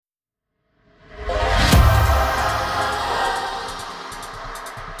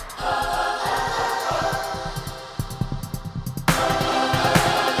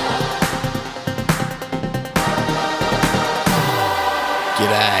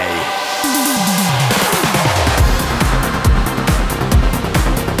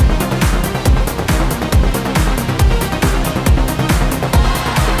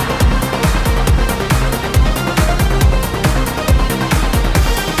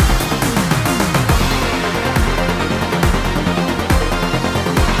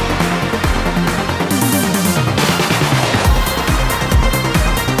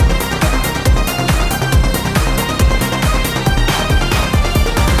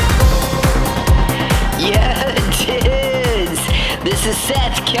This is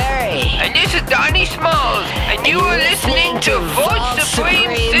Seth Curry. And this is Donnie Smalls. And you are listening to Vault Supreme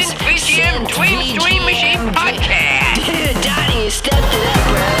Synth VGM Dream Machine Podcast. Dude, Donnie, you stepped it up,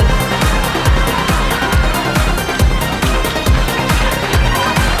 bro.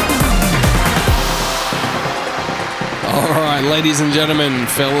 Alright, ladies and gentlemen,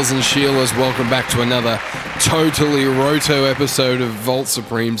 fellas and Sheilas, welcome back to another totally roto episode of Vault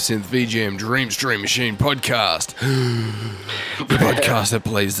Supreme Synth VGM Dream Machine Podcast. The podcast that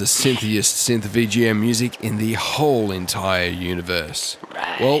plays the synthiest synth VGM music in the whole entire universe.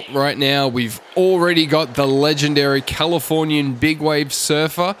 Well, right now we've already got the legendary Californian big wave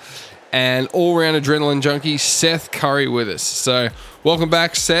surfer and all-round adrenaline junkie Seth Curry with us. So, welcome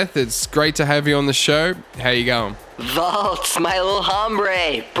back, Seth. It's great to have you on the show. How you going? Vaults, my little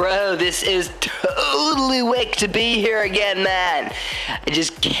hombre. Bro, this is totally wick to be here again, man. I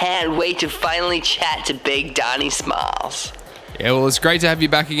just can't wait to finally chat to Big Donnie Smalls. Yeah, well, it's great to have you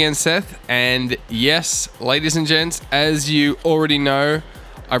back again, Seth. And yes, ladies and gents, as you already know,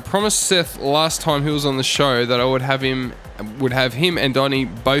 I promised Seth last time he was on the show that I would have him and Donnie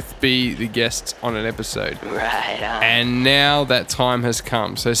both be the guests on an episode. Right on. And now that time has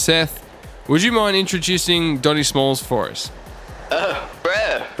come. So, Seth, would you mind introducing Donnie Smalls for us? Oh,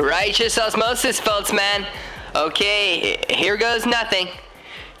 bro. Righteous osmosis, folks, man. Okay, here goes nothing.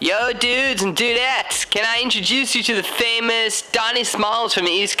 Yo, dudes and dudettes, can I introduce you to the famous Donnie Smalls from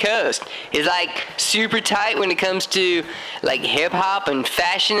the East Coast? He's like super tight when it comes to like hip hop and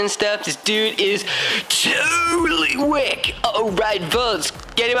fashion and stuff. This dude is totally wick. Oh, right, votes.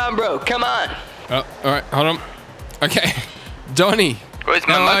 Get him on, bro. Come on. Oh, all right, hold on. Okay, Donnie. Where's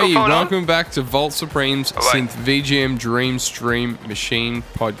my How are you? microphone on? Welcome back to Vault Supreme's All right. Synth VGM Dream Machine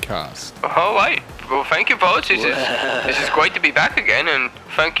Podcast. All right. Well, thank you, Vault. This is great to be back again, and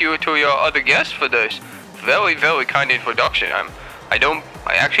thank you to your other guests for this very, very kind introduction. I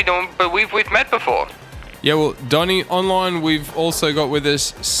actually don't believe we've met before. Yeah, well, Donnie, online we've also got with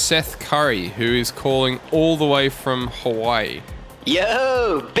us Seth Curry, who is calling all the way from Hawaii.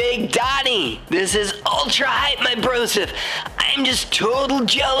 Yo, Big Donnie. This is ultra hype, my brosif. I'm just total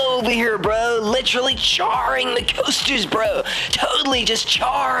jello over here, bro. Literally charring the coasters, bro. Totally just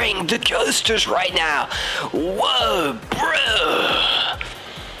charring the coasters right now. Whoa, bro.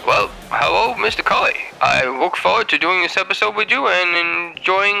 Well, hello, Mr. Cully. I look forward to doing this episode with you and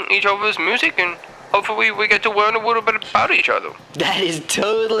enjoying each other's music, and hopefully we get to learn a little bit about each other. That is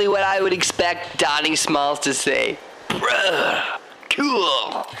totally what I would expect Donnie Smalls to say. Bruh.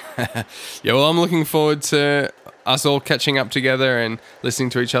 Cool. Yeah, well, I'm looking forward to us all catching up together and listening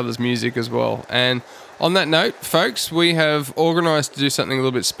to each other's music as well. And on that note, folks, we have organised to do something a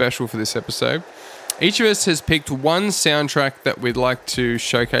little bit special for this episode. Each of us has picked one soundtrack that we'd like to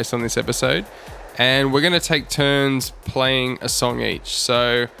showcase on this episode, and we're going to take turns playing a song each.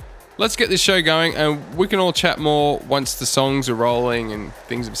 So let's get this show going, and we can all chat more once the songs are rolling and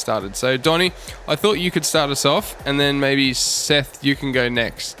things have started. So, Donnie, I thought you could start us off, and then maybe, Seth, you can go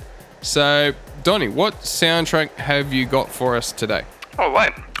next. So, Donnie, what soundtrack have you got for us today? All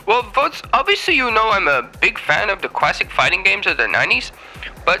right. Well, Votes, obviously you know I'm a big fan of the classic fighting games of the 90s,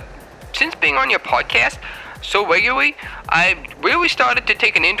 but since being on your podcast so regularly, I really started to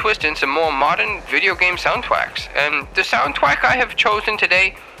take an interest in some more modern video game soundtracks. And the soundtrack I have chosen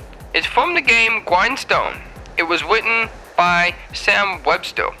today is from the game Grindstone. It was written by Sam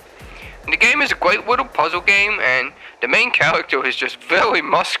Webster. And the game is a great little puzzle game, and the main character is just very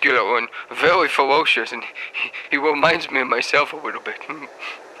muscular and very ferocious, and he reminds me of myself a little bit.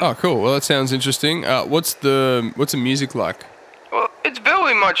 Oh, cool. Well, that sounds interesting. What's the music like? Well, it's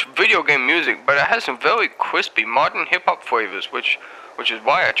very much video game music, but it has some very crispy modern hip-hop flavors, which is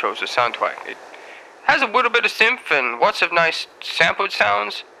why I chose the soundtrack. It has a little bit of synth and lots of nice sampled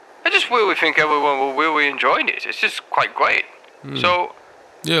sounds. I just really think everyone will really enjoy it. It's just quite great. So,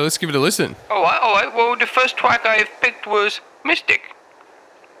 Yeah, let's give it a listen. all right. Well, the first track I picked was Mystic.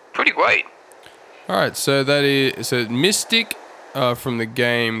 Pretty great. All right, so that is Mystic from the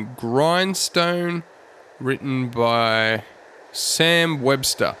game Grindstone, written by Sam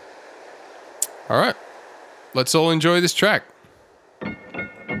Webster. All right, let's all enjoy this track.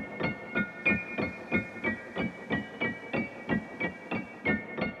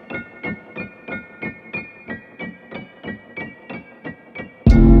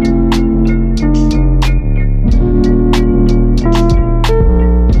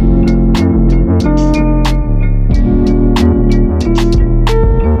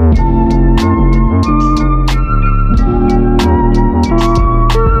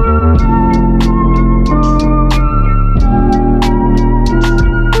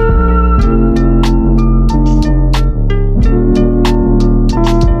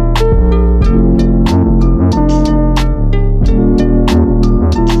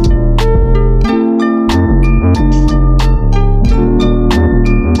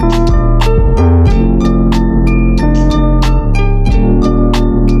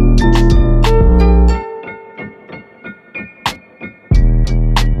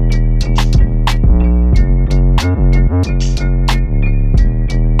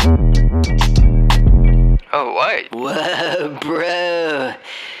 right. Whoa, bro.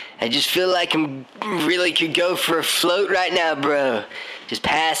 I just feel like I'm really could go for a float right now, bro. Just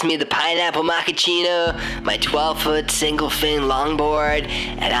pass me the pineapple macchiato, my 12-foot single-fin longboard,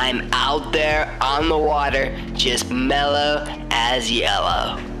 and I'm out there on the water, just mellow as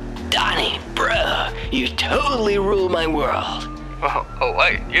yellow. Donnie, bro, you totally rule my world. Oh,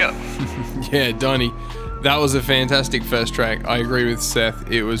 wait, yeah. Yeah, Donnie, that was a fantastic first track. I agree with Seth.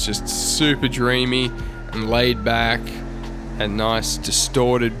 It was just super dreamy and laid back, and nice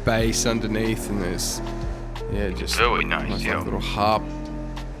distorted bass underneath, and there's just very nice, yeah. like little harp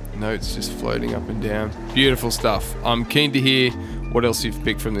notes just floating up and down. Beautiful stuff. I'm keen to hear what else you've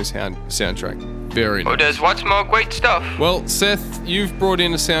picked from this soundtrack. Very nice. Oh, there's lots more great stuff. Well, Seth, you've brought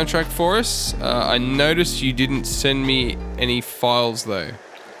in a soundtrack for us. I noticed you didn't send me any files though.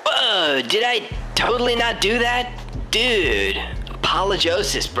 Whoa, did I totally not do that? Dude,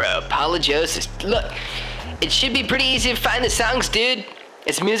 apologiosis, bro, apologiosis. Look, it should be pretty easy to find the songs, dude.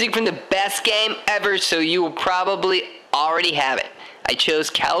 It's music from the best game ever, so you will probably already have it. I chose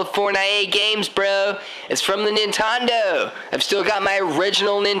California Games, bro. It's from the Nintendo. I've still got my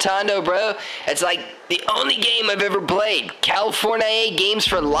original Nintendo, bro. It's like the only game I've ever played. California Games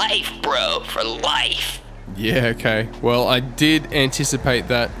for life, bro. For life. Yeah, okay. Well, I did anticipate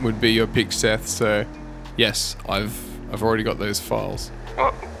that would be your pick, Seth, so yes, I've already got those files.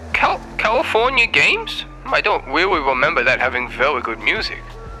 Well, California Games? I don't really remember that having very good music.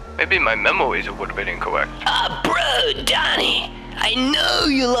 Maybe my memories are a little bit incorrect. Bro, Donnie. I know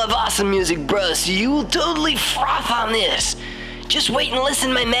you love awesome music, bro, so you will totally froth on this. Just wait and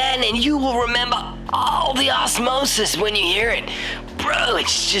listen, my man, and you will remember all the osmosis when you hear it. Bro,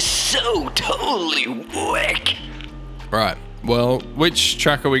 it's just so totally wick. Right. Well, which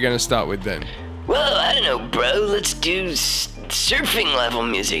track are we going to start with then? Well, I don't know, bro. Let's do surfing level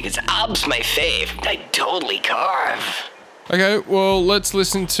music. It's Ob's my fave. I totally carve. Okay, well, let's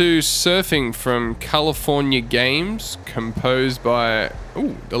listen to Surfing from California Games, composed by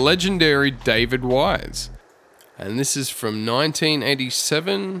the legendary David Wise. And this is from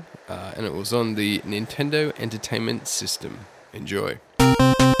 1987, and it was on the Nintendo Entertainment System. Enjoy.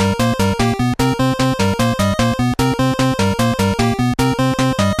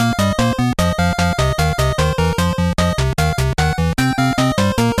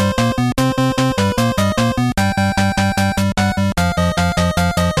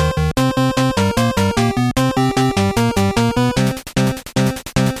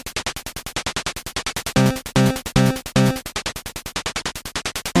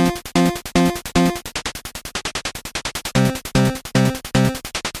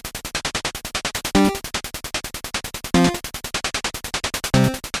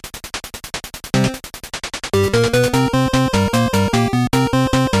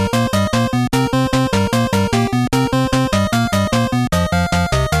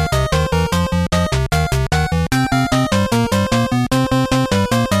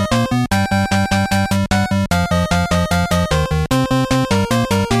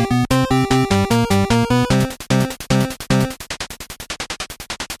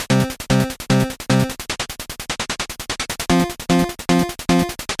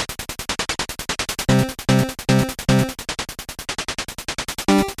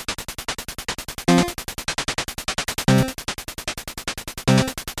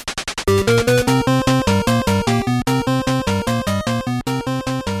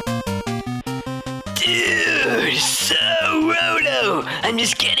 I'm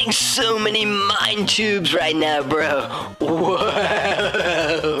just getting so many mind tubes right now, bro. Whoa.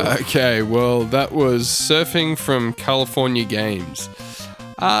 Okay, well, that was Surfing from California Games.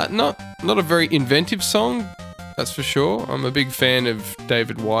 Not a very inventive song, that's for sure. I'm a big fan of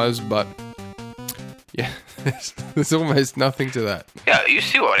David Wise, but yeah, there's almost nothing to that. Yeah, you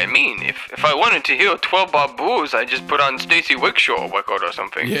see what I mean. If I wanted to hear 12-bar blues, I just put on Stacy Wickshaw record or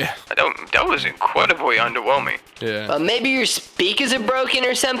something. Yeah. That was incredibly underwhelming. Yeah. Maybe your speakers are broken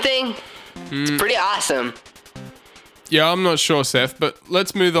or something? It's pretty awesome. Yeah, I'm not sure, Seth, but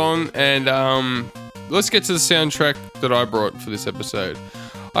let's move on and let's get to the soundtrack that I brought for this episode.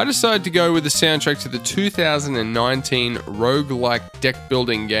 I decided to go with the soundtrack to the 2019 roguelike deck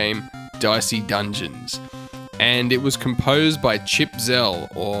building game Dicey Dungeons. And it was composed by Chip Zell,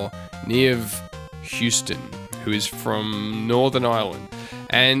 or Neve Houston, who is from Northern Ireland.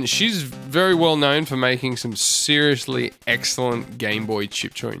 And she's very well known for making some seriously excellent Game Boy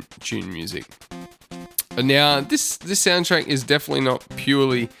chiptune music. Now, this soundtrack is definitely not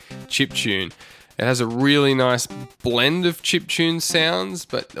purely chiptune. It has a really nice blend of chiptune sounds,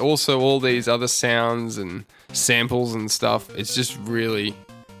 but also all these other sounds and samples and stuff. It's just really,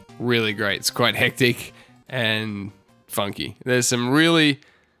 really great. It's quite hectic, and funky. There's some really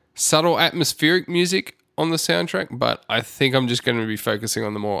subtle atmospheric music on the soundtrack, but I think I'm just going to be focusing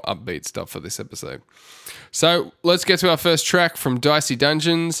on the more upbeat stuff for this episode. So let's get to our first track from Dicey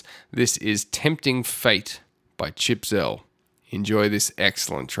Dungeons. This is Tempting Fate by Chip Zell. Enjoy this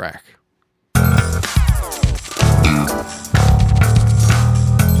excellent track.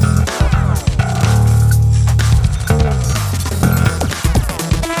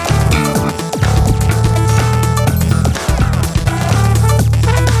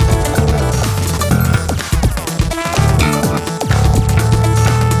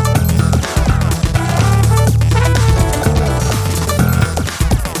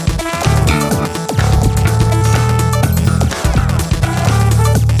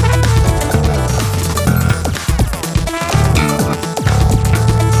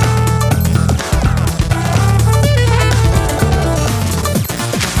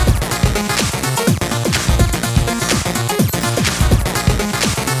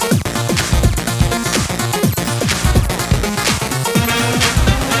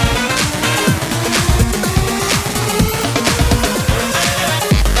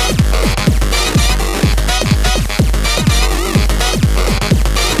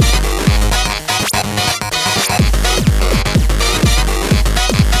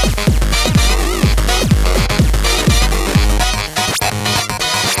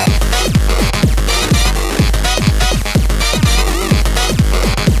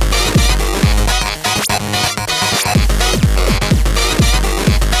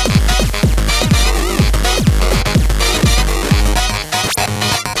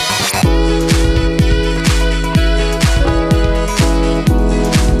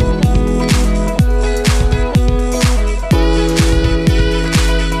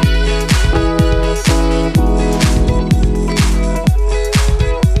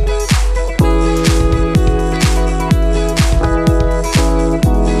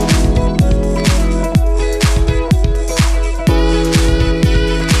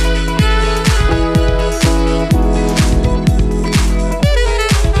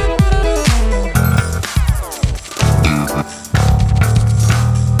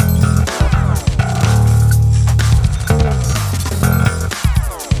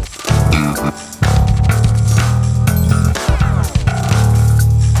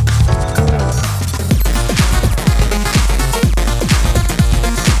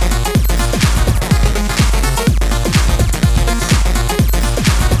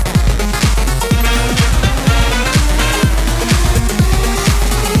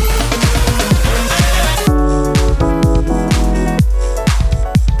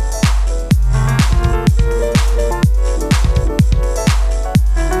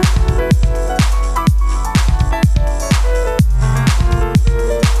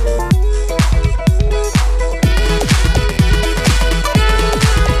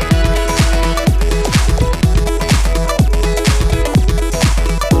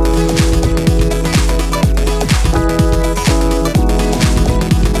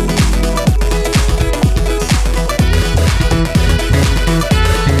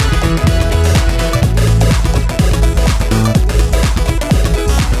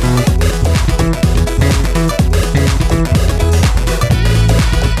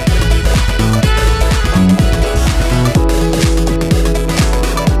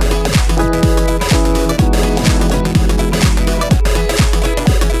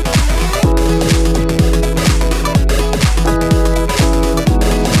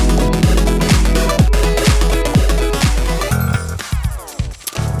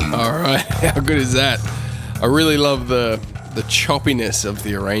 How good is that? I really love the choppiness of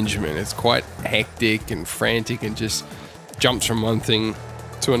the arrangement. It's quite hectic and frantic and just jumps from one thing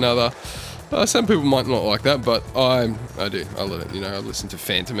to another. Some people might not like that, but I do. I love it. You know, I listen to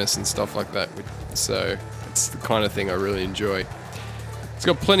Phantomus and stuff like that. So it's the kind of thing I really enjoy. It's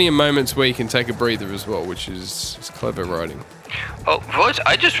got plenty of moments where you can take a breather as well, which is clever writing. Oh, Voice,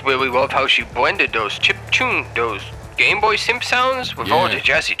 I just really love how she blended those those Game Boy synth sounds with all the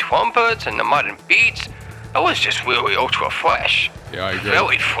jazzy trumpets and the modern beats. That was just really ultra fresh. Yeah, I agree.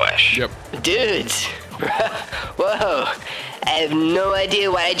 Very fresh. Yep. Dudes. Whoa. I have no idea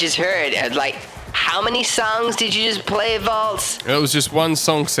what I just heard. Like, how many songs did you just play, Vaults? It was just one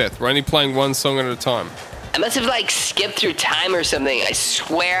song, Seth. We're only playing one song at a time. I must have, like, skipped through time or something. I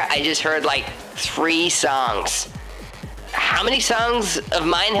swear I just heard, like, 3 songs. How many songs of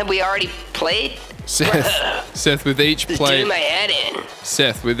mine have we already played? Seth, with each play, doing my head in.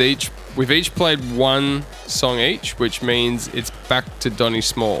 Seth, we've each played one song each, which means it's back to Donnie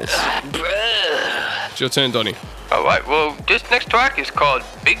Smalls. Bruh. It's your turn, Donnie. Alright, well, this next track is called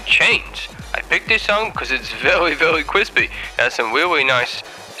Big Change. I picked this song because it's very, very crispy. It has some really nice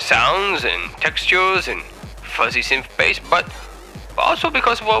sounds and textures and fuzzy synth bass, but also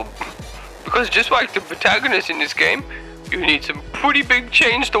because just like the protagonist in this game, you need some pretty big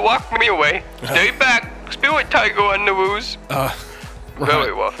chains to lock me away. Stay back, Spirit Tiger on the ruse.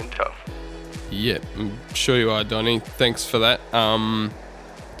 Very rough and tough. Yeah, I'm sure you are, Donnie. Thanks for that.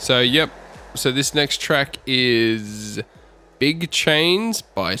 So this next track is Big Chains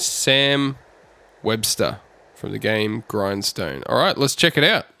by Sam Webster from the game Grindstone. All right, let's check it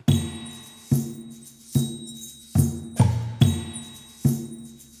out.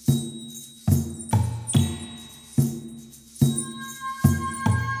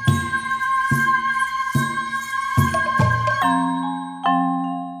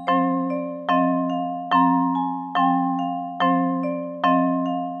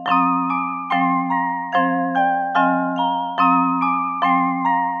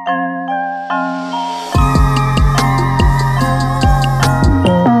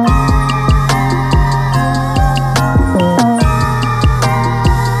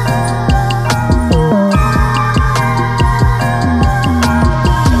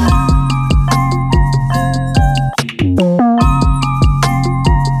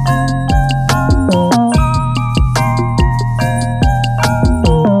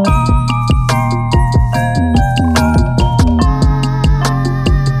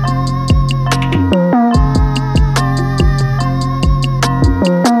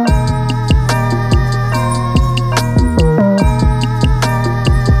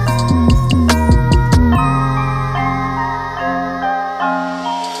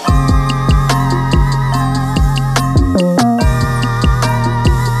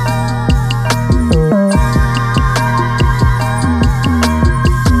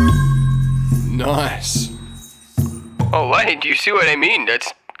 Do you see what I mean?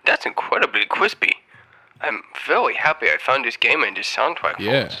 That's incredibly crispy. I'm very happy I found this game and this soundtrack.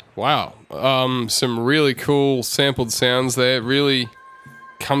 Yeah, folks. wow. Some really cool sampled sounds there. It really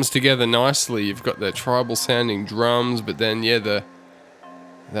comes together nicely. You've got the tribal sounding drums, but then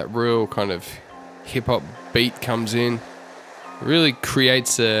that real kind of hip hop beat comes in. It really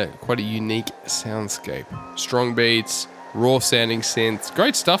creates quite a unique soundscape. Strong beats, raw sounding synths.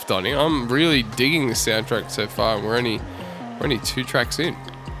 Great stuff, Donnie. I'm really digging the soundtrack so far, and we're only 2 tracks in.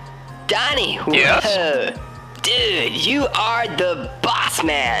 Donnie, yes? Whoa. Dude, you are the boss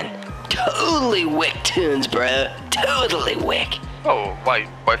man. Totally wick tunes, bro. Totally wick. Oh, why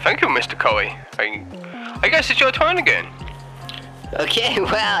thank you, Mr. Cully. I guess it's your turn again. Okay,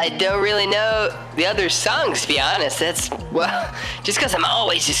 well, I don't really know the other songs, to be honest. That's, well, just because I'm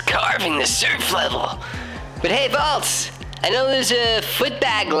always just carving the surf level. But hey, Vaults, I know there's a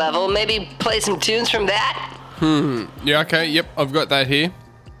footbag level. Maybe play some tunes from that? Yeah, okay, yep, I've got that here.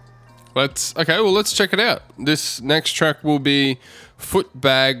 Let's check it out. This next track will be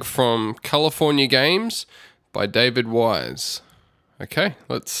Footbag from California Games by David Wise. Okay,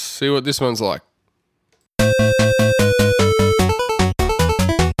 let's see what this one's like.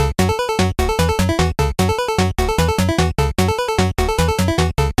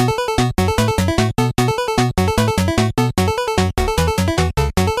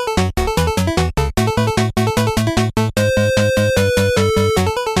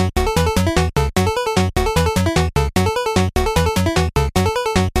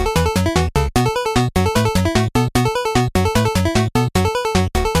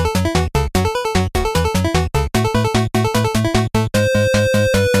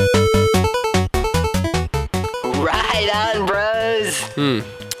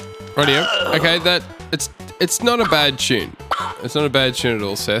 Rightio. Okay, it's not a bad tune. It's not a bad tune at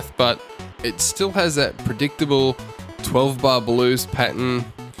all, Seth, but it still has that predictable 12-bar blues pattern.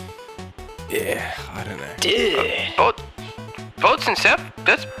 Yeah, I don't know. Dude. Votes and Seth,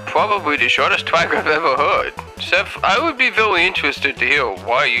 that's probably the shortest track I've ever heard. Seth, I would be very interested to hear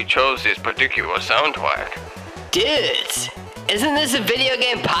why you chose this particular soundtrack. Dudes, isn't this a video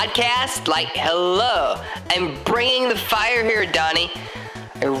game podcast? Like, hello, I'm bringing the fire here, Donnie.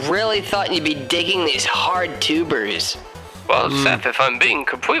 I really thought you'd be digging these hard tubers. Well, Seth, if I'm being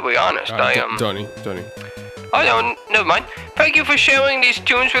completely honest, I am... Donnie. Oh, no, never mind. Thank you for sharing these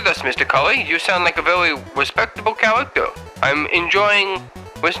tunes with us, Mr. Cully. You sound like a very respectable character. I'm enjoying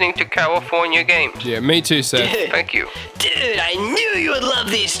listening to California Games. Yeah, me too, Seth. Dude, thank you. Dude, I knew you would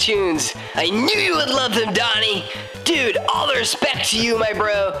love these tunes. I knew you would love them, Donnie. Dude, all the respect to you, my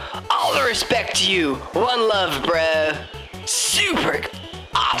bro. All the respect to you. One love, bro. Super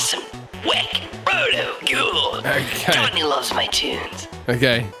awesome. Wick. Roto. Cool. Okay. Donnie loves my tunes.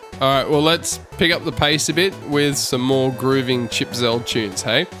 Okay. All right, well, let's pick up the pace a bit with some more grooving Chip Zell tunes,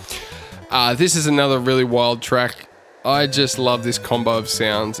 hey? This is another really wild track. I just love this combo of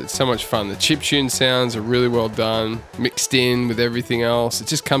sounds. It's so much fun. The chiptune sounds are really well done, mixed in with everything else. It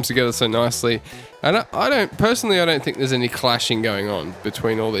just comes together so nicely. And I don't think there's any clashing going on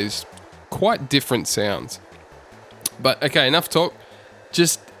between all these quite different sounds. But okay, enough talk.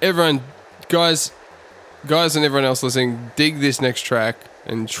 Just everyone, guys and everyone else listening, dig this next track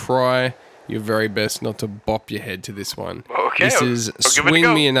and try your very best not to bop your head to this one. Okay, This is I'll give it a Swing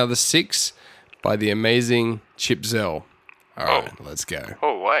go. Me Another 6 by the amazing Chip Zell. All right, let's go.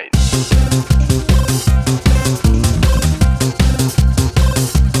 Oh, wait.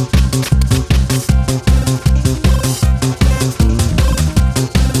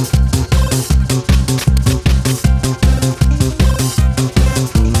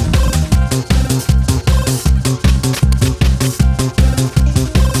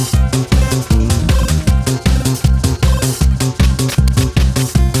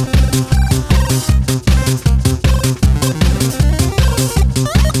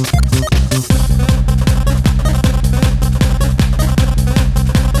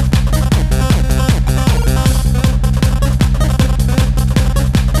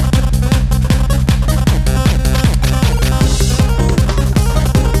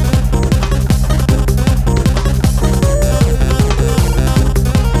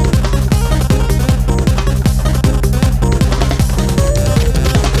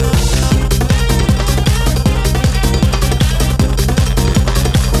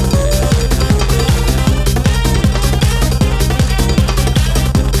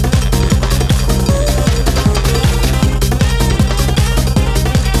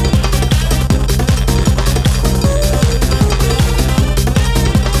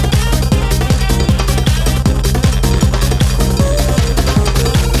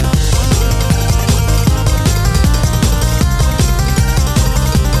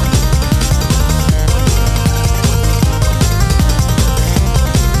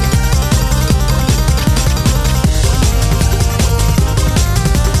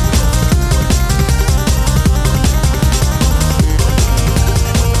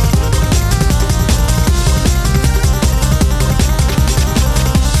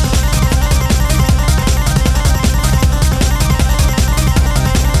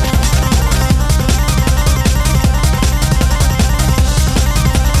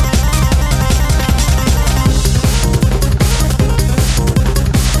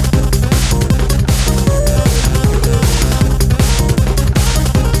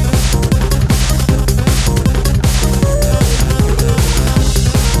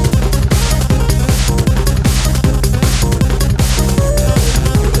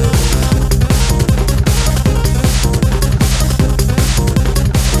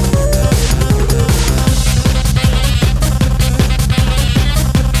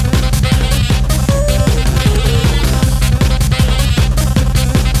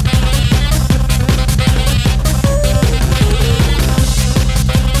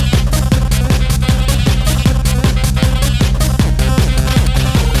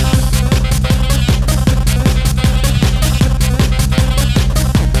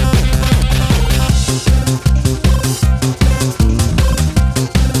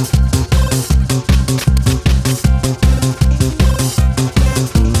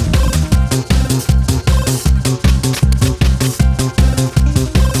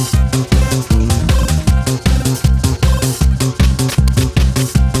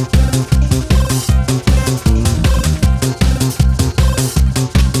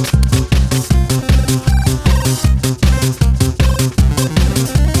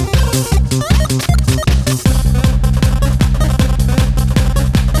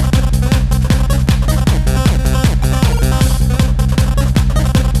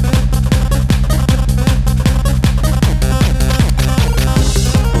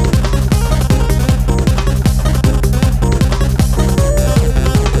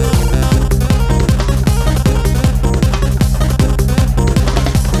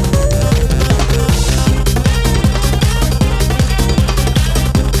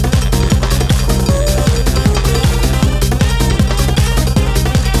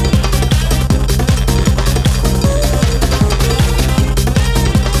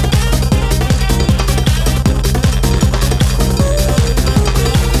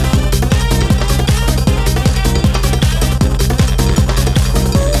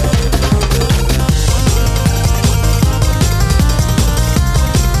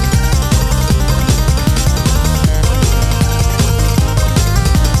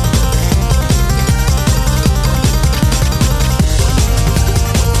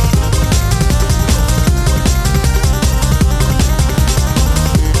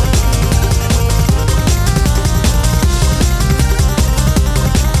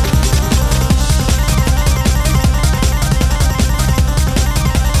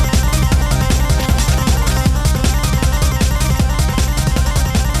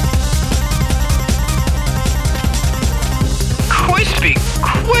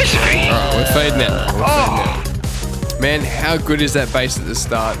 fading out. Man, how good is that bass at the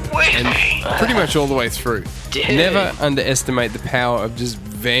start? And pretty much all the way through. Dude. Never underestimate the power of just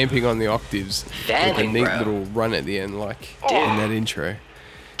vamping on the octaves Vamping, with a neat bro. little run at the end, like Dude. in that intro.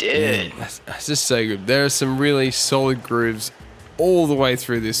 Dude. Yeah, that's just so good. There are some really solid grooves all the way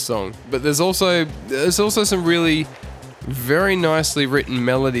through this song, but there's also some really very nicely written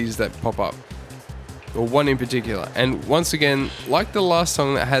melodies that pop up, or one in particular. And once again, like the last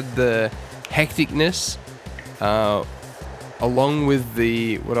song that had the hecticness, along with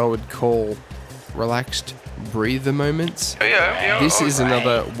the what I would call relaxed breather moments. Yeah. This is alright.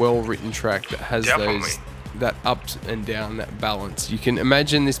 another well-written track that has Definitely. that ups and down, that balance. You can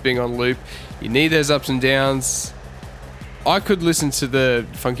imagine this being on loop. You need those ups and downs. I could listen to the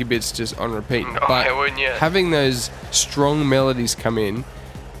funky bits just on repeat, No, but I wouldn't yet. having those strong melodies come in,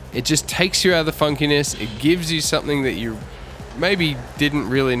 it just takes you out of the funkiness. It gives you something that you maybe didn't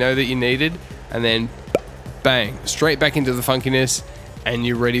really know that you needed, and then bang, straight back into the funkiness, and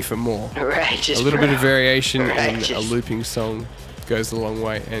you're ready for more. Righteous, A little bit of bro. variation in a Righteous. looping song goes a long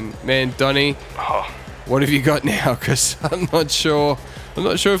way. And man, Donnie, Oh, what have you got now? Because I'm not sure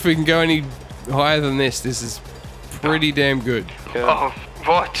if we can go any higher than this. This is pretty damn good. oh,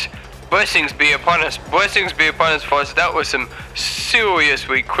 what? Blessings be upon us. Blessings be upon us, for us. That was some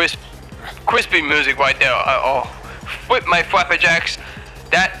seriously crispy music right there. Flip my flapperjacks.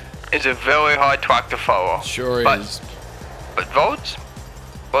 That is a very hard track to follow. Sure but, is. But votes,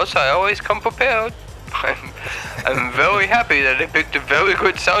 I always come prepared. I'm very happy that I picked a very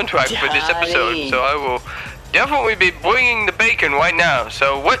good soundtrack for this episode. Johnny. So I will definitely be bringing the bacon right now.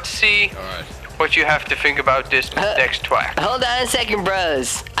 So let's see All right. what you have to think about this next track. Hold on a second,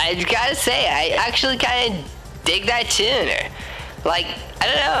 bros. I gotta say, I actually kind of dig that tune. Like, I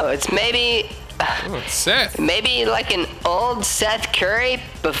don't know, it's maybe Oh, it's Seth. maybe like an old Seth Curry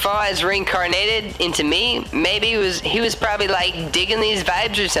before I was reincarnated into me. Maybe he was probably like digging these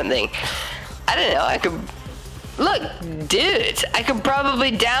vibes or something. I don't know. I could look, dudes. I could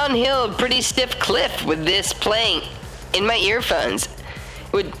probably downhill a pretty stiff cliff with this playing in my earphones.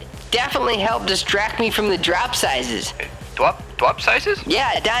 It would definitely help distract me from the drop sizes. Drop sizes?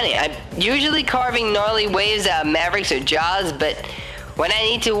 Yeah, Donnie, I'm usually carving gnarly waves out of Mavericks or Jaws, but when I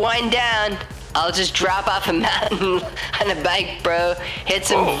need to wind down, I'll just drop off a mountain on a bike, bro, hit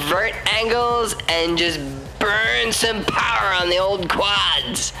some vert angles, and just burn some power on the old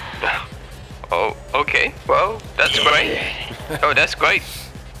quads. Oh, okay. Well, that's great. Oh, that's great.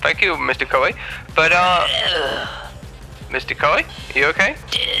 Thank you, Mr. Coy. But, Mr. Coy, you okay?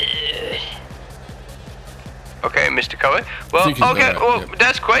 Okay, Mr. Coy. Well, think he's okay, alright, well, yep.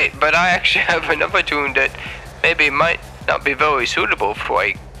 that's great, but I actually have another tune that maybe might not be very suitable for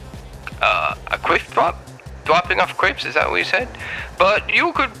a cliff drop. Dropping off cliffs, is that what you said? But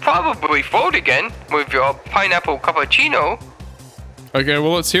you could probably float again with your pineapple cappuccino. Okay,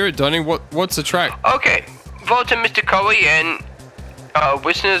 well, let's hear it, Donnie. What's the track? Okay, Volta, Mr. Cully, and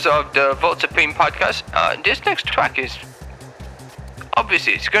listeners of the Volt Supreme podcast, this next track is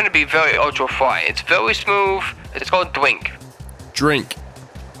obviously it's going to be very ultra fly. It's very smooth. It's called Drink. Drink.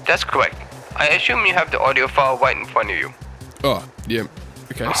 That's correct. I assume you have the audio file right in front of you. Oh, yep.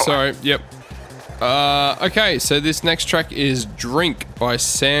 Okay, sorry. Yep. Okay, so this next track is Drink by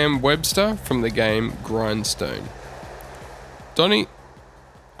Sam Webster from the game Grindstone. Donnie,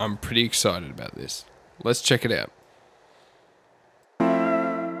 I'm pretty excited about this. Let's check it out.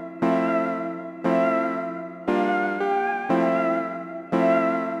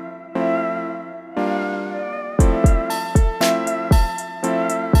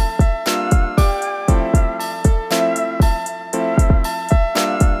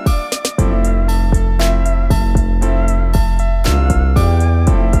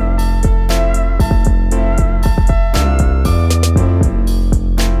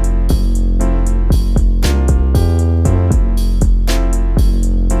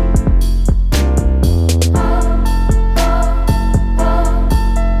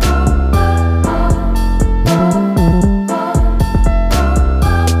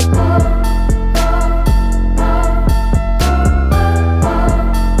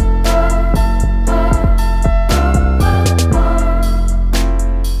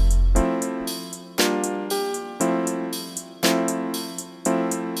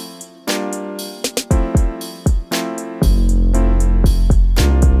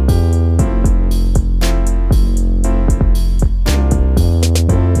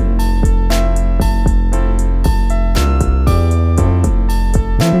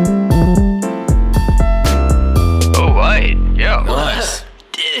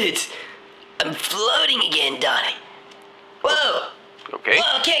 Okay.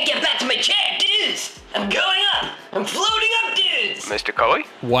 Well, I can't get back to my chair, dudes. I'm going up. I'm floating up, dudes. Mr. Cully?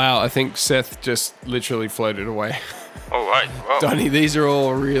 Wow, I think Seth just literally floated away. All right. Well, Donnie, these are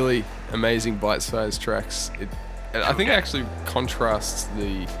all really amazing bite-sized tracks. I think it actually contrasts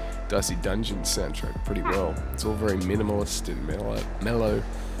the Dicey Dungeons soundtrack pretty well. It's all very minimalist and mellow.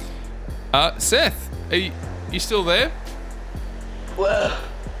 Seth, are you still there? Whoa.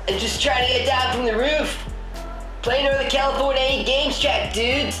 I'm just trying to get down from the roof. Playing over the California 8 Games track,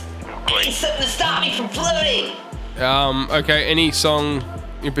 dudes. I need something to stop me from floating. Okay, any song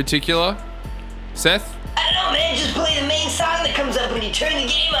in particular? Seth? I don't know, man. Just play the main song that comes up when you turn the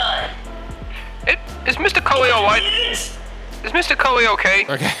game on. Is Mr. Cully all right? Dudes. Is Mr. Cully okay?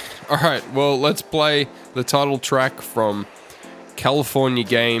 Okay, alright, well, let's play the title track from California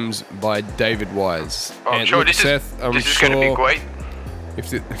Games by David Wise. Oh, I'm And sure look, this Seth, I'm is sure going to be great.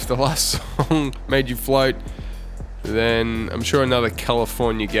 If the last song made you float, then I'm sure another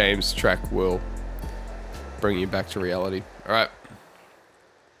California Games track will bring you back to reality. Alright.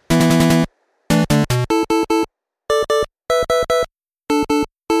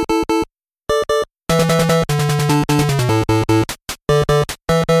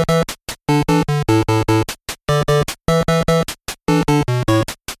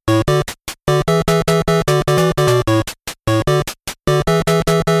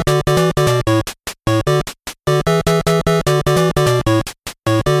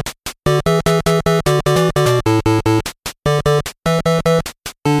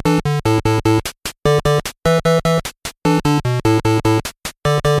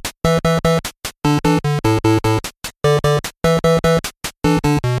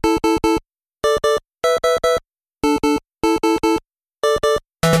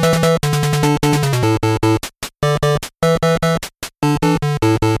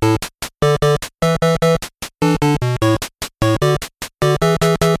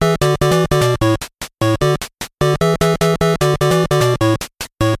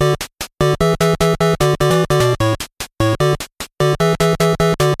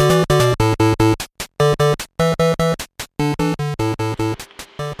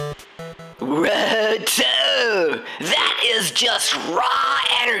 Roto! That is just raw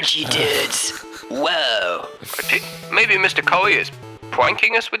energy, dudes. Whoa. Maybe Mr. Cully is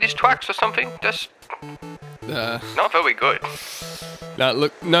pranking us with his tracks or something? That's not very good. Now,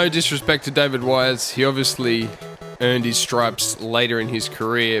 look, no disrespect to David Wise. He obviously earned his stripes later in his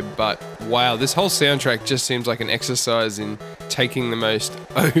career, but wow, this whole soundtrack just seems like an exercise in taking the most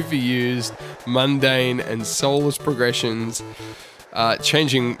overused, mundane, and soulless progressions,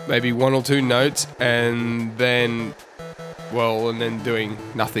 changing maybe one or two notes, and then doing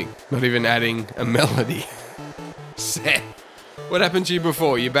nothing, not even adding a melody. Seth, what happened to you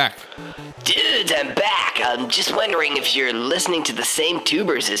before? You're back. Dudes, I'm back. I'm just wondering if you're listening to the same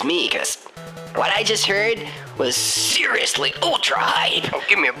tubers as me, because what I just heard was seriously ultra hype. Oh,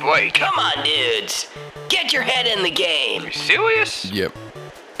 give me a break. Come on, dudes. Get your head in the game. Are you serious? Yep.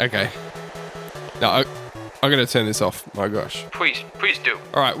 Okay. No, I'm gonna turn this off. My gosh. Please do.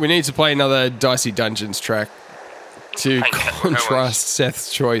 All right, we need to play another Dicey Dungeons track to Thank you. contrast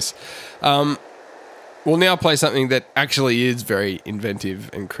Seth's choice. We'll now play something that actually is very inventive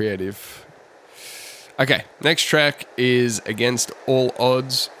and creative. Okay, next track is Against All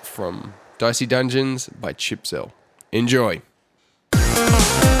Odds from Dicey Dungeons by Chipzel. Enjoy.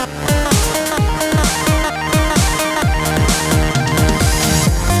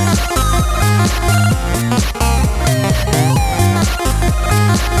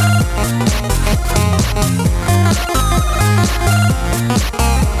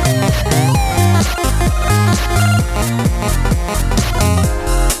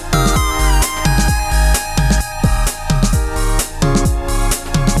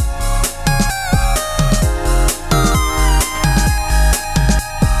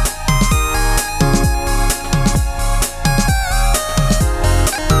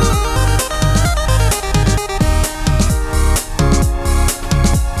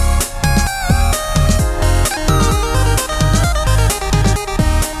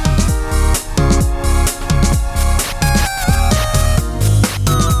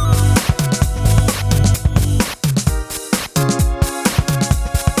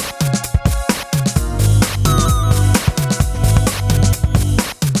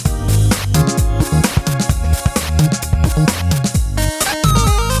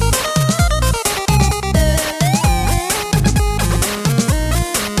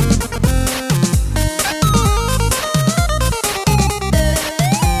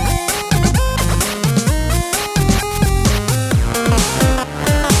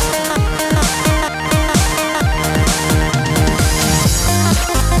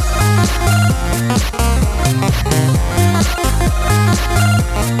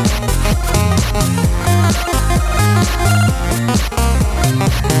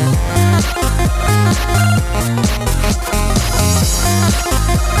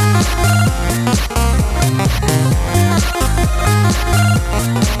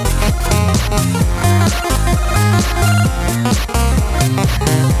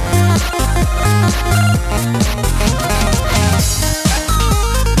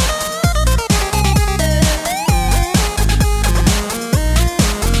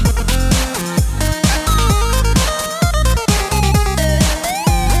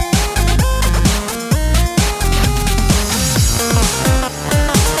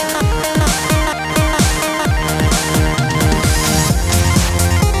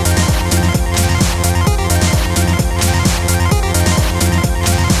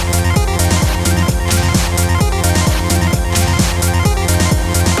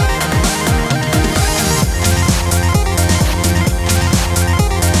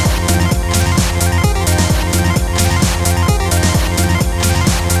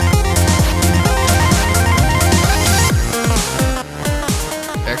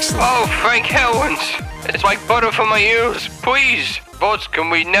 Oh, Frank Helens, it's like butter for my ears. Please, votes, can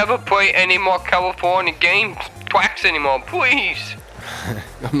we never play any more California games? Twacks anymore, please.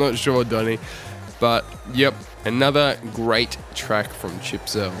 I'm not sure, Donnie. But, yep, another great track from Chip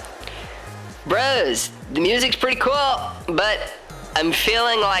Zell. Bros, the music's pretty cool, but I'm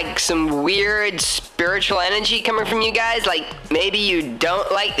feeling like some weird spiritual energy coming from you guys. Like, maybe you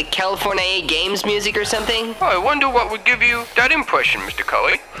don't like the California Games music or something? Oh, I wonder what would give you that impression, Mr.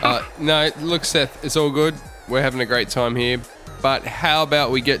 Cully. No, look, Seth, it's all good. We're having a great time here. But how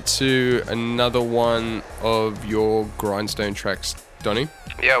about we get to another one of your Grindstone tracks, Donnie?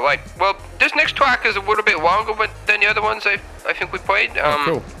 Yeah, right. Well, this next track is a little bit longer than the other ones I think we played.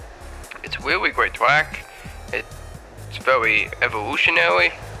 Cool. It's a really great track. It's very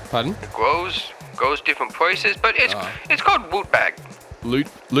evolutionary. Pardon? It goes different places, but it's called Woot Bag.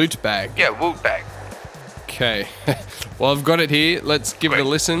 Loot Bag. Yeah, Woot Bag. Okay. Well, I've got it here. Let's give it a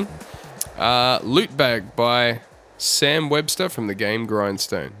listen. Loot Bag by Sam Webster from the game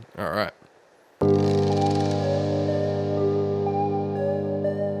Grindstone. All right.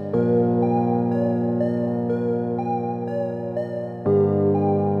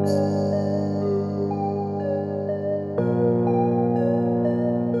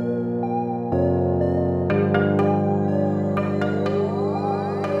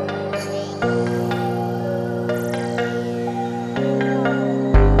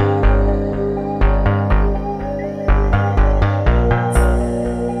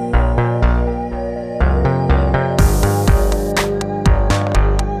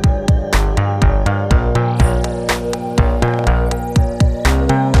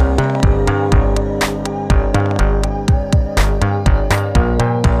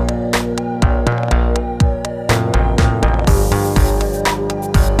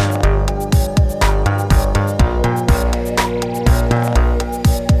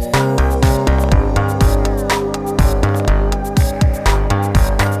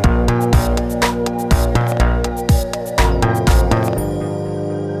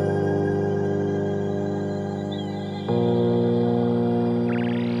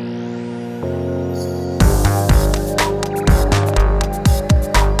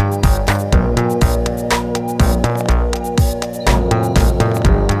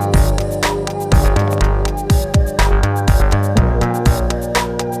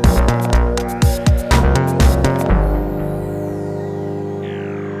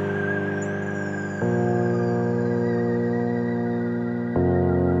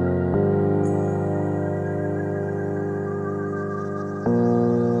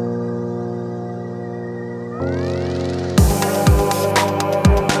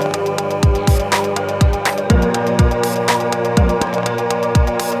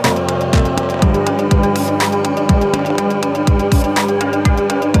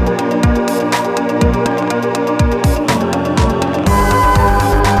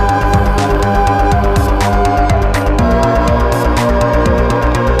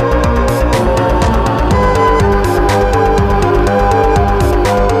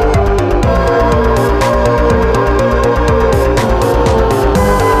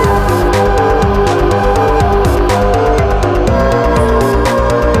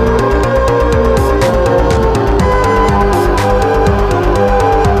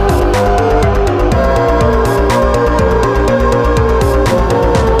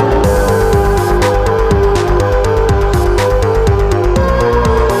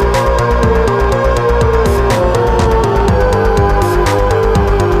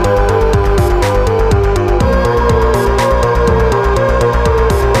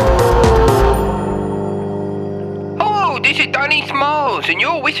 and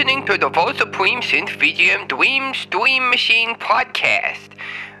you're listening to the Vol Supreme Synth VGM Dream Machine podcast.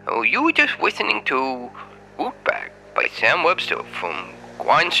 Oh, you were just listening to Bootbag by Sam Webster from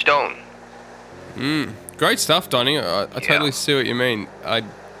Grindstone. Great stuff, Donnie. I totally see what you mean.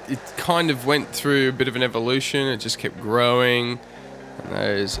 it kind of went through a bit of an evolution. It just kept growing, and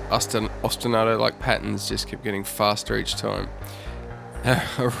those ostinato-like patterns just kept getting faster each time.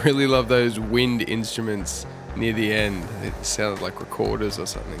 I really love those wind instruments near the end. It sounded like recorders or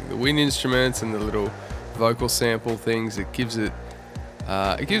something. The wind instruments and the little vocal sample things. It gives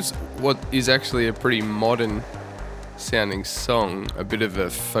what is actually a pretty modern sounding song a bit of a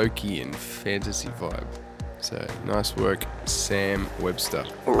folky and fantasy vibe. So nice work, Sam Webster.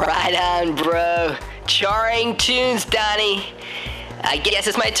 Right on, bro. Charring tunes, Donnie. I guess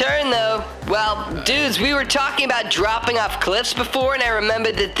it's my turn, though. Well, dudes, we were talking about dropping off cliffs before, and I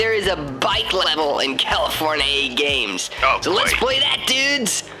remembered that there is a bike level in California A games. Oh, so let's boy. play that,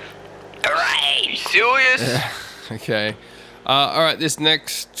 dudes. All right. Serious? Okay. All right, this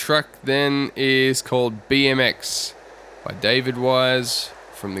next track then is called BMX by David Wise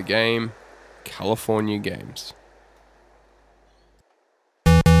from the game California Games.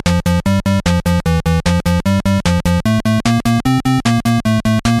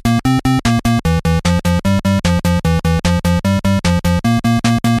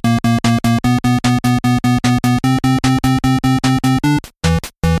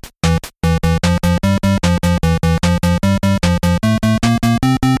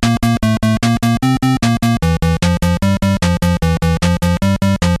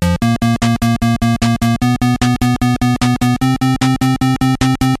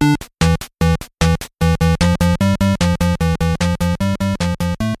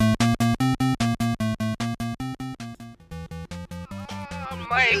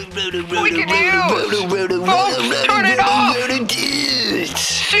 My freaking ears! Folks, turn it off! Dudes.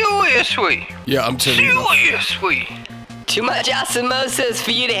 Seriously! Yeah, I'm turning it off. Seriously! Too much osmosis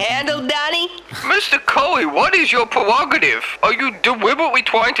for you to handle, Donnie? Mr. Cully, what is your prerogative? Are you deliberately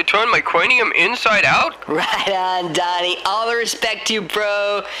trying to turn my cranium inside out? Right on, Donnie. All the respect to you,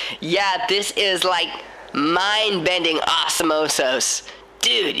 bro. Yeah, this is like mind-bending osmosis.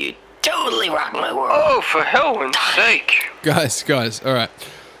 Dude, you totally rock my world. Oh, for heaven's sake. Guys, all right.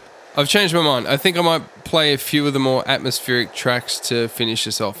 I've changed my mind. I think I might play a few of the more atmospheric tracks to finish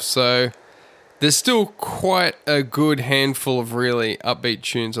this off. So there's still quite a good handful of really upbeat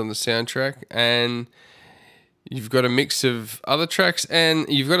tunes on the soundtrack, and you've got a mix of other tracks, and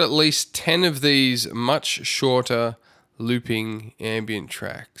you've got at least 10 of these much shorter looping ambient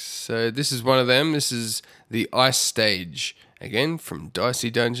tracks. So this is one of them. This is the Ice Stage, again from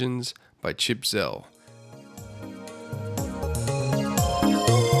Dicey Dungeons by Chip Zell.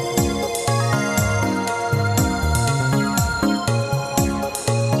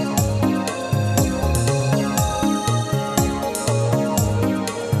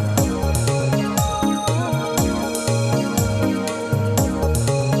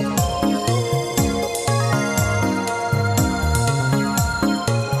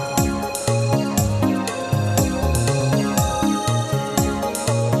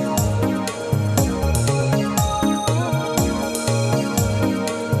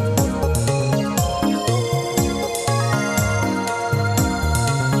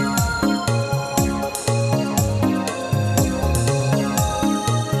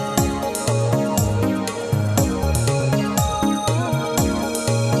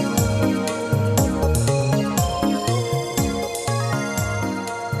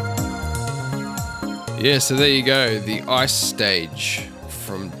 Yeah, so there you go, the Ice Stage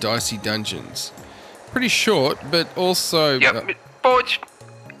from Dicey Dungeons. Pretty short, but also... Yeah, but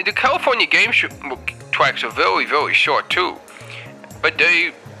the California game tracks are very, very short too. But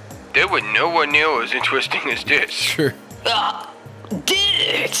they were nowhere near as interesting as this. True.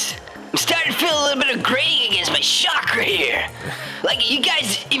 Dudes! I'm starting to feel a little bit of grating against my chakra here. Like, you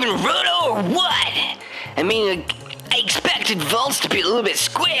guys even roto or what? I mean, I expected vaults to be a little bit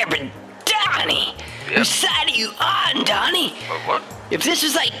square, but Donnie! Yep. Whose side are you on, Donnie? What? If this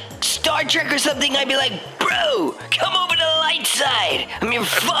was like Star Trek or something, I'd be like, bro, come over to the light side. I'm your I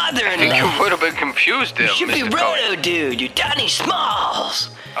think father-in-law. you would have been confused there, You should be Mr. Cully. Roto, dude. You're Donnie Smalls.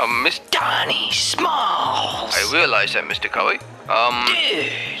 Miss... Donnie Smalls. I realize that, Mr. Cully.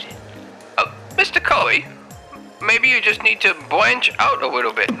 Dude. Mr. Cully, maybe you just need to branch out a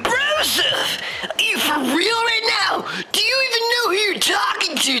little bit. Broseph, are you for real right now? Do you even know who you're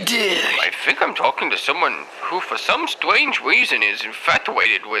talking to, dude? I think I'm talking to someone who, for some strange reason, is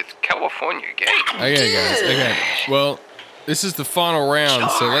infatuated with California games. Okay, guys, okay. Well, this is the final round,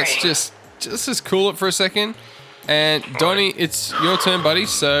 so let's Sorry. just cool it for a second. And Donnie, it's your turn, buddy,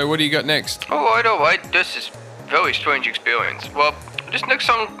 so what do you got next? Alright. This is very strange experience. Well, this next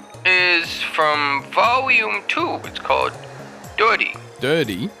song is from Volume 2. It's called Dirty.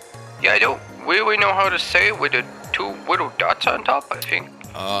 Dirty? Yeah, I don't really know how to say it with the two little dots on top, I think.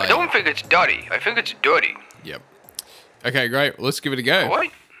 I don't think it's dirty. I think it's dirty. Yep. Okay, great. Let's give it a go. All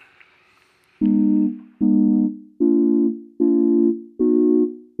right.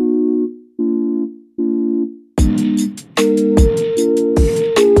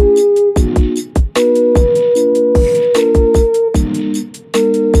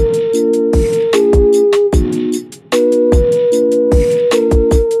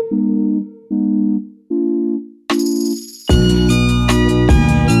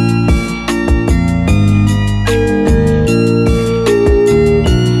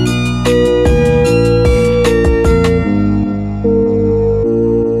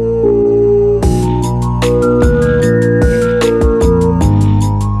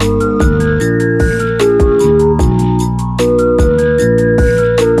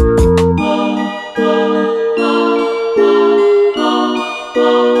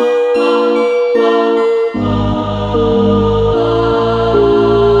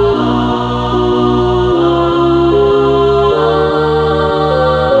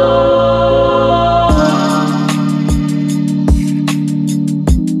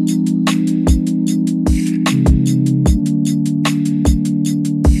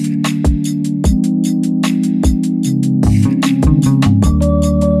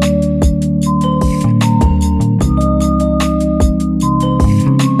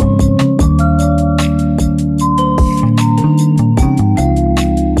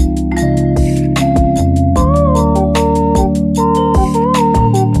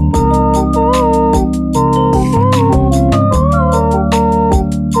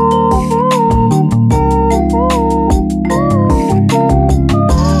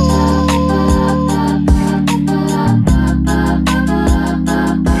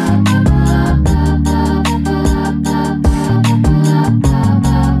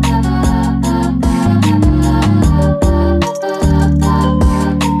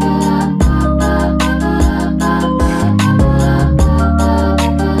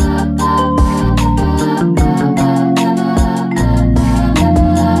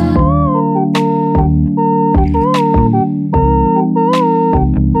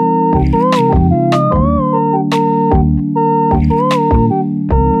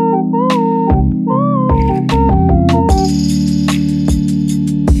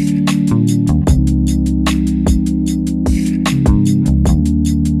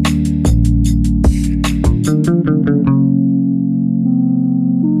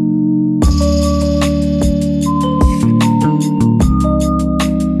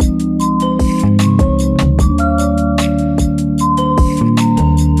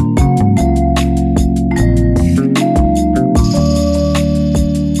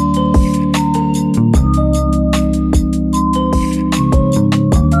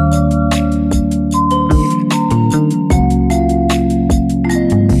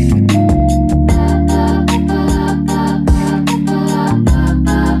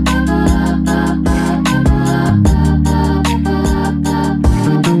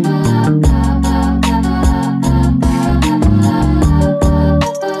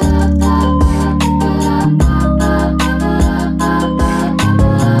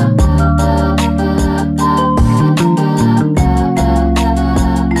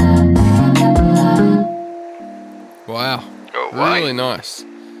 Really nice.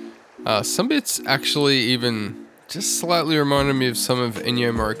 Some bits actually even just slightly reminded me of some of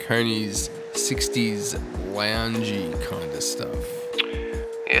Ennio Morricone's 60s loungy kind of stuff.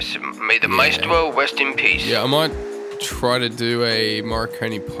 Yes, may the maestro rest in peace. Yeah, I might try to do a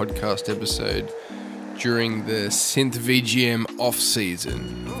Morricone podcast episode during the Synth VGM off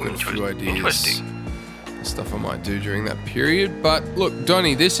season. I've got a few ideas. Interesting. Stuff I might do during that period. But look,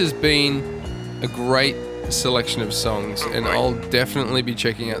 Donnie, this has been a great selection of songs, and I'll definitely be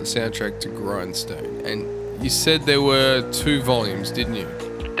checking out the soundtrack to Grindstone. And you said there were 2 volumes, didn't you?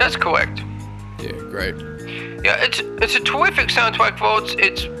 That's correct. Yeah, great. Yeah, it's a terrific soundtrack, folks.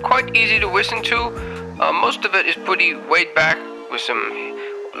 It's quite easy to listen to. Most of it is pretty laid back with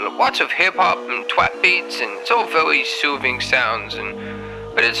lots of hip hop and twat beats, and it's all very soothing sounds.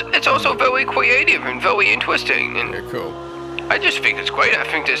 But it's also very creative and very interesting. And yeah, cool. I just think it's great. I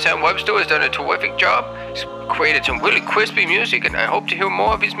think that Sam Webster has done a terrific job. He's created some really crispy music, and I hope to hear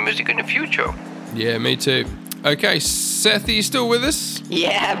more of his music in the future. Yeah, me too. Okay, Seth, are you still with us?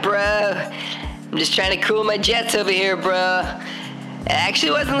 Yeah, bro. I'm just trying to cool my jets over here, bro. I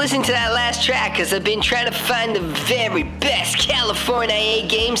actually wasn't listening to that last track because I've been trying to find the very best California A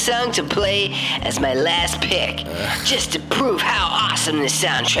game song to play as my last pick, just to prove how awesome this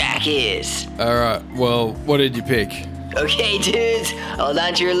soundtrack is. Alright, well, what did you pick? Okay, dudes, hold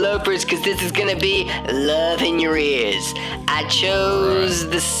on to your loafers because this is gonna be love in your ears. I chose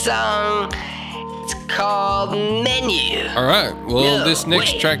the song. It's called Menu. All right. Well, No, this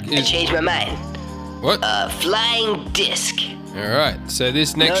next wait, track I is changed my mind. what? Flying Disc. All right. So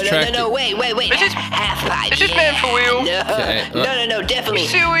this next No, track. wait. Is this- Half pipe. is this man for real? No, Okay, no, definitely. You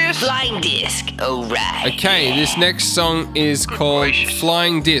serious? Flying Disc. Oh, right. Okay, this next song is called gracious.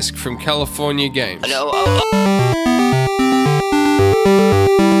 Flying Disc from California Games. No,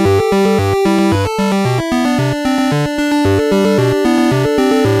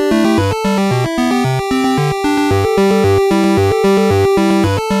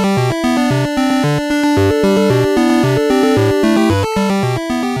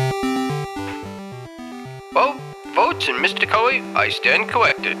 Well, votes and Mr. Cully, I stand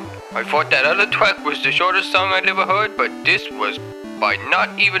corrected. I thought that other track was the shortest song I'd ever heard, but this was, by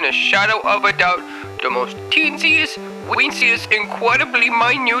not even a shadow of a doubt, the most teensiest, weensiest, incredibly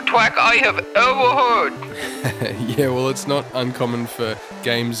minute track I have ever heard. Yeah, well, it's not uncommon for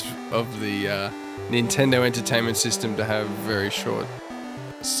games of the Nintendo Entertainment System to have very short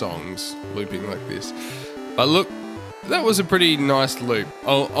songs looping like this. But look, that was a pretty nice loop.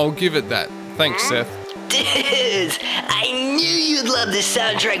 I'll give it that. Thanks, Seth. dudes, I knew you'd love this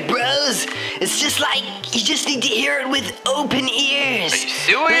soundtrack, bros. It's just like you just need to hear it with open ears. Are you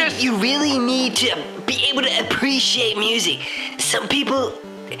serious? Like, you really need to be able to appreciate music. Some people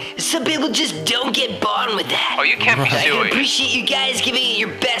just don't get born with that. Oh, you can't be I can serious. appreciate you guys giving it your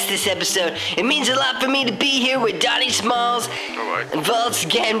best this episode. It means a lot for me to be here with Donnie Smalls Alright. and Volts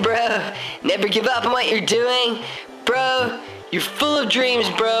again, bro. Never give up on what you're doing, bro. You're full of dreams,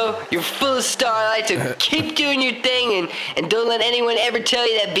 bro. You're full of starlight, so keep doing your thing and don't let anyone ever tell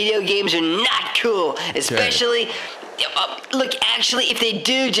you that video games are not cool. Especially, look, actually, if they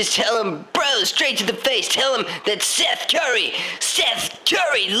do, just tell them, bro, straight to the face. Tell them that Seth Curry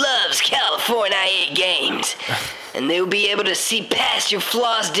loves California games. And they'll be able to see past your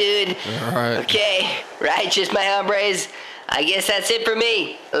flaws, dude. All right. Okay, righteous, my hombres. I guess that's it for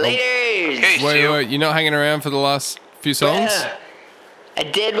me. Laters. Okay, see you. Wait, you're not hanging around for the last few songs? I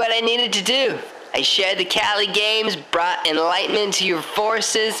did what I needed to do. I shared the Cali games, brought enlightenment to your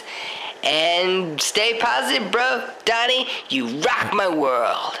forces, and stay positive, bro. Donnie, you rock my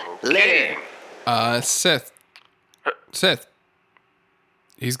world. Later. Okay. Seth.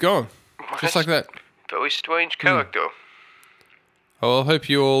 He's gone. Just like that. Very strange character. Well, I hope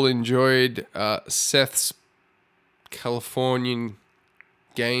you all enjoyed Seth's Californian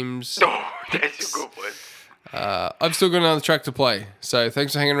games. Oh, that's a good one. I've still got another track to play, so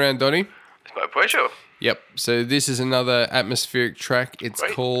thanks for hanging around, Donnie. It's my pleasure. Yep, so this is another atmospheric track. It's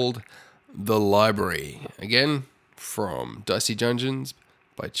Right. called The Library. Again, from Dicey Dungeons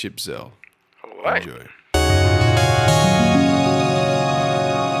by Chip Zell. All right. Enjoy.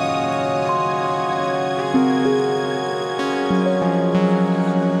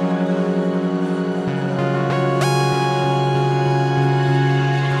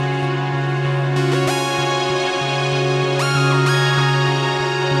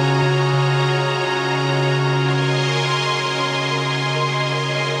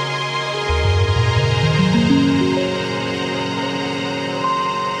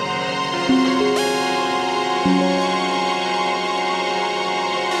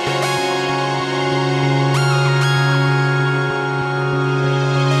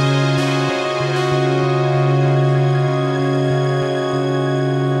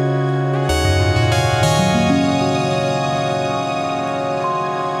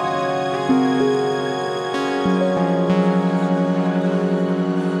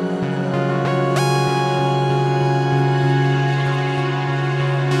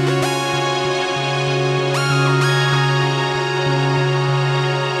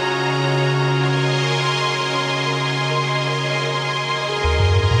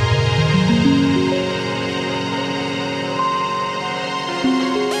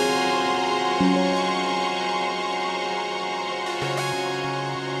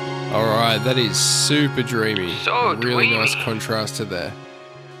 Alright, that is super dreamy. So really dreamy. nice contrast to the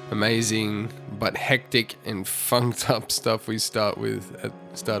amazing but hectic and funked up stuff we started with at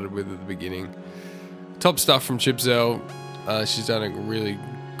the beginning. Top stuff from Chip Zell. She's done a really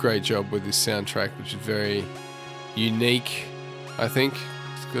great job with this soundtrack, which is very unique, I think.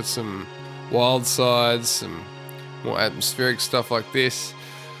 It's got some wild sides, some more atmospheric stuff like this.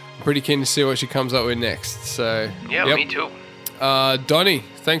 I'm pretty keen to see what she comes up with next. So, Yeah, yep. me too. Donnie,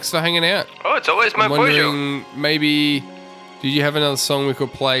 thanks for hanging out. Oh, it's always my I'm pleasure. wondering, maybe, did you have another song we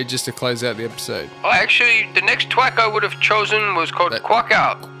could play just to close out the episode? Oh, actually, the next track I would have chosen was called That- Quack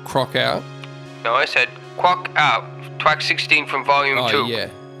Out. Crock Out? No, I said Quack Out. track 16 from volume 2. Oh,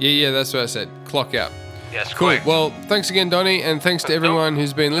 yeah, that's what I said. Clock out. Yes, Cool. correct. Well, thanks again, Donnie, and thanks to everyone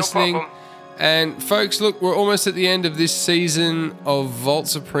who's been listening. problem. And folks, look, we're almost at the end of this season of Vault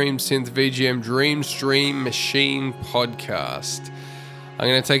Supreme Synth VGM Dream Stream Machine podcast. I'm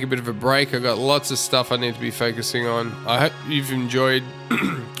going to take a bit of a break. I've got lots of stuff I need to be focusing on. I hope you've enjoyed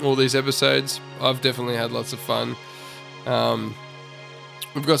all these episodes. I've definitely had lots of fun.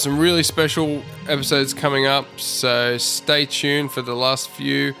 We've got some really special episodes coming up, so stay tuned for the last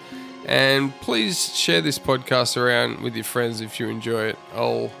few. And please share this podcast around with your friends if you enjoy it.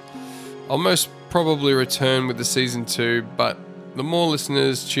 I'll most probably return with the season 2, but the more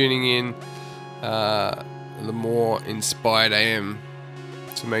listeners tuning in, the more inspired I am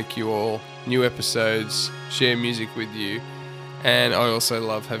to make you all new episodes, share music with you. And I also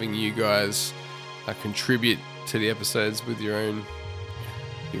love having you guys contribute to the episodes with your own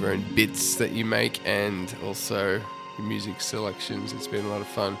bits that you make, and also your music selections. It's been a lot of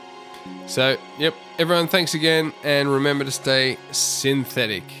fun. So, yep, everyone, thanks again, and remember to stay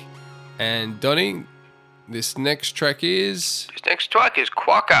synthetic. And Donnie, this next track is... This next track is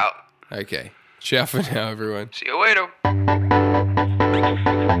Quack Out. Okay, ciao for now, everyone. See you later.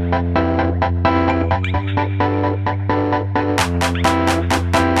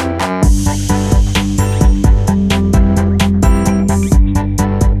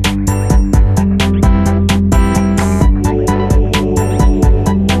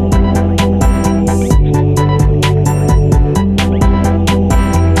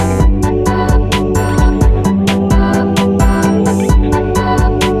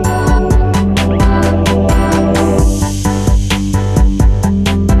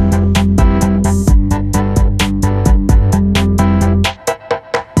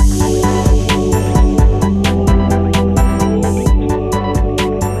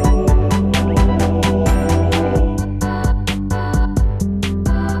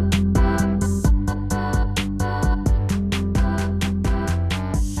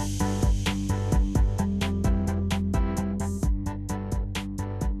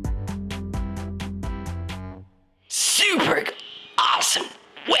 Super awesome,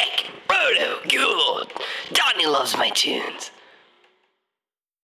 wicked, roto, good. Donnie loves my tunes.